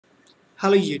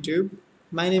Hello YouTube,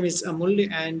 my name is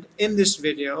Amulya and in this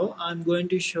video I'm going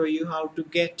to show you how to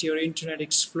get your Internet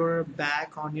Explorer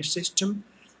back on your system,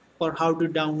 or how to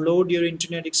download your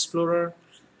Internet Explorer,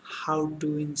 how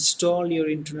to install your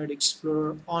Internet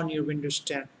Explorer on your Windows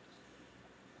 10.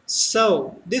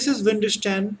 So this is Windows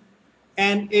 10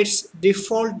 and its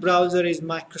default browser is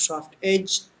Microsoft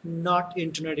Edge, not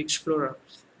Internet Explorer.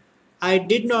 I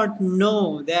did not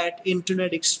know that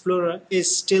Internet Explorer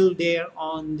is still there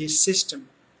on this system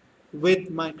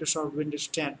with Microsoft Windows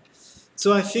 10.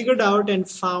 So I figured out and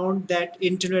found that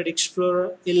Internet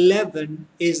Explorer 11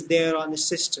 is there on the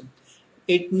system.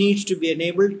 It needs to be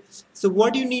enabled. So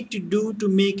what you need to do to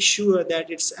make sure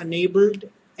that it's enabled,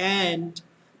 and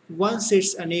once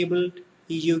it's enabled,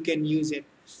 you can use it.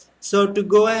 So to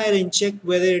go ahead and check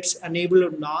whether it's enabled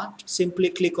or not, simply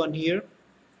click on here,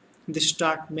 the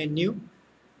start menu,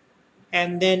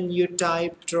 and then you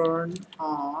type turn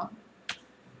on.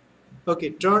 Okay,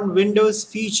 turn Windows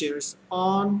features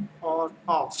on or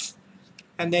off,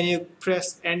 and then you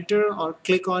press enter or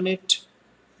click on it.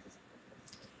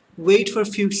 Wait for a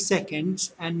few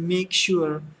seconds and make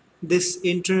sure this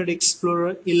Internet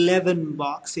Explorer 11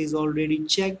 box is already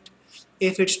checked.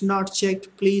 If it's not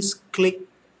checked, please click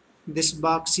this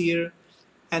box here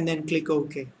and then click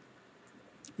OK.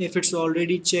 If it's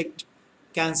already checked,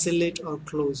 cancel it or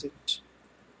close it.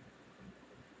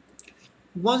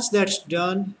 Once that's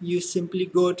done, you simply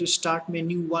go to start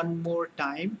menu one more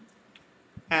time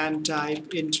and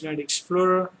type Internet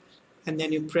Explorer, and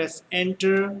then you press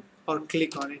enter or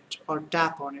click on it or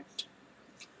tap on it.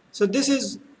 So this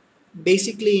is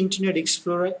basically Internet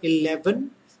Explorer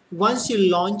 11. Once you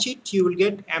launch it, you will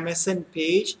get MSN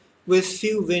page with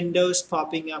few windows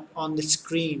popping up on the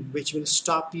screen which will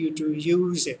stop you to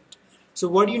use it. So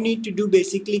what you need to do,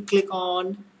 basically click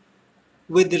on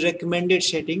with the recommended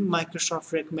setting,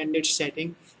 Microsoft recommended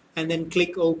setting, and then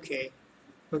click OK.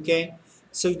 Okay,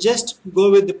 so just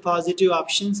go with the positive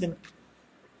options, and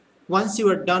once you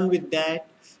are done with that,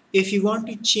 if you want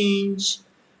to change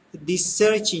the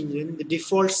search engine, the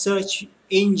default search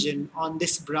engine on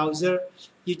this browser,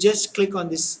 you just click on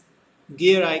this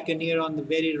gear icon here on the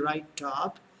very right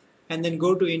top and then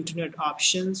go to Internet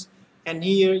Options, and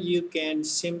here you can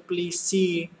simply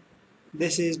see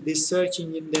this is the search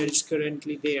engine that is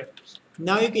currently there.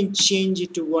 Now you can change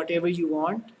it to whatever you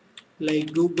want,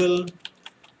 like Google,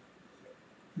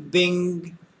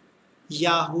 Bing,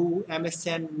 Yahoo,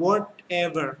 MSN,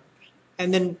 whatever,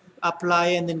 and then apply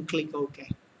and then click OK.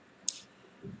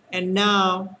 And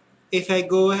now if I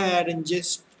go ahead and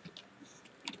just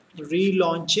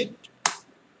relaunch it,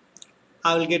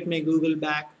 I will get my Google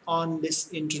back on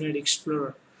this Internet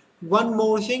Explorer. One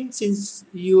more thing, since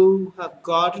you have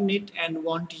gotten it and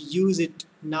want to use it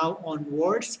now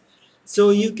onwards, so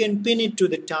you can pin it to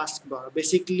the taskbar.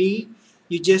 Basically,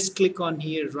 you just click on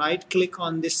here, right click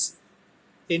on this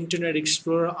Internet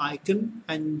Explorer icon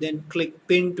and then click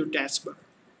pin to taskbar.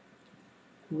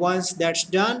 Once that's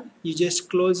done, you just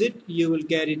close it. You will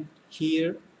get it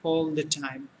here all the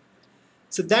time.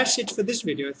 So that's it for this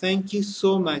video. Thank you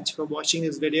so much for watching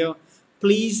this video.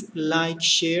 Please like,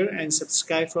 share and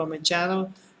subscribe for my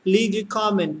channel. Leave your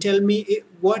comment. Tell me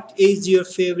what is your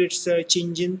favorite search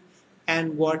engine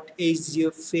and what is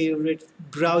your favorite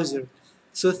browser.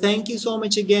 So thank you so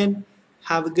much again.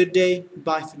 Have a good day.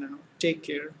 Bye for now. Take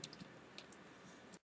care.